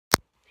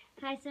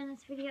Hi, so in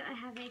this video I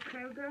have a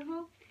Kroger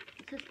haul.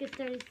 So let's get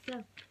started.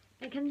 So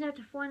it comes out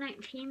to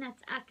 $4.19,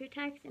 that's after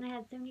tax, and I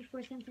had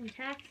 74 cents in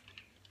tax,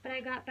 but I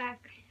got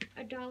back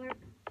 $1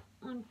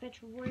 on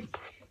Fetch Rewards,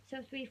 so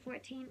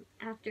 $3.14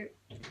 after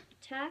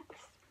tax.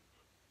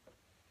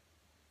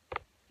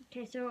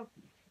 Okay, so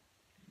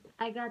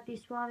I got the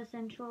Suave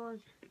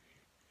Essentials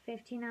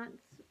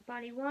 15-ounce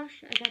body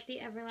wash. I got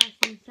the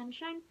Everlasting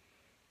Sunshine,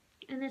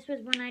 and this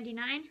was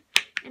 $1.99,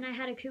 and I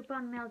had a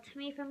coupon mailed to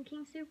me from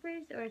King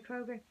Soopers or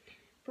Kroger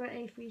for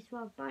a free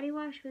Suave body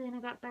wash, but then I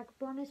got back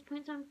bonus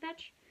points on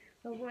Fetch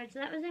Rewards. So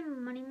that was a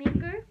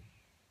moneymaker.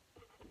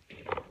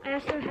 I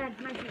also had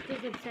my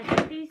sister's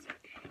obsessed with these,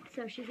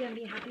 so she's going to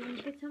be happy when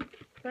she gets them.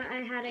 But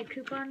I had a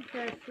coupon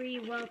for free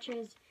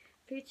Welch's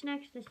fruit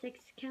snacks, the 6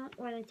 count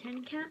or the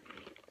 10 count.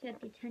 So at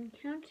the 10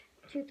 count,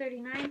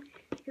 $2.39.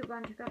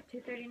 Coupon took off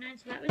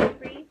 $2.39, so that was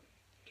free.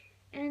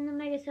 And the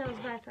mega sale was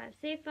buy 5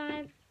 save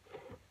 5.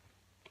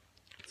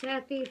 So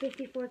at the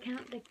 54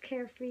 count, the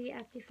Carefree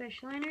Active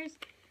Fresh Liners,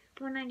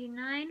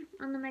 $1.99.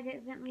 On the mega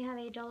event, we have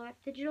a $1 off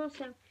digital,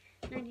 so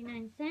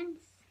 99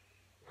 cents.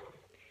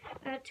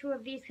 I got 2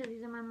 of these because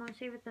these are my most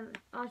favorite, the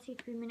Aussie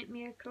 3-Minute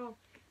Miracle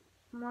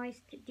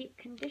Moist Deep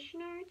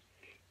Conditioners.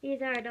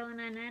 These are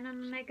 $1.99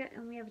 on the mega,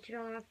 and we have a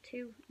 $2 off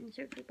 2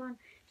 insert coupon,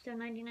 so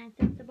 99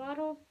 cents a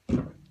bottle.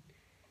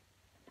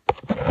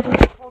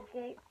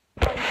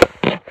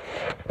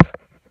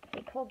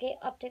 Colgate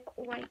Optic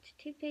White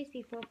Toothpaste,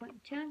 the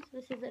 4.2 ounce.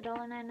 This is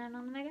 $1.99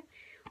 on the mega.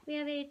 We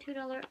have a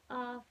 $2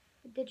 off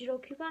digital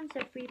coupon,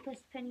 so free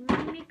plus penny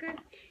moneymaker.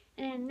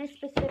 And this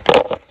specific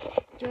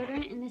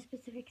deodorant in this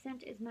specific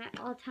scent is my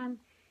all-time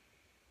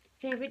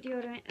favorite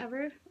deodorant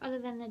ever, other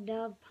than the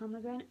Dove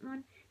pomegranate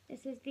one.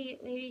 This is the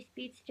Lady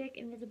Speed Stick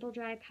Invisible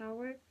Dry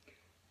Power.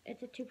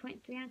 It's a 2.3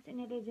 ounce,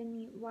 and it is in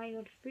the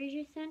Wild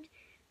Freesia scent.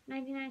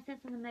 99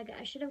 cents on the mega.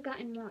 I should have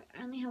gotten more.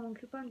 I only have one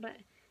coupon, but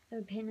I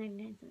would pay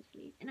 99 cents for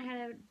these. And I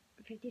had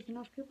a 50 cent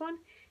off coupon,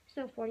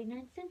 so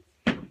 49 cents.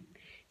 So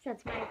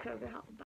that's my Kroger haul.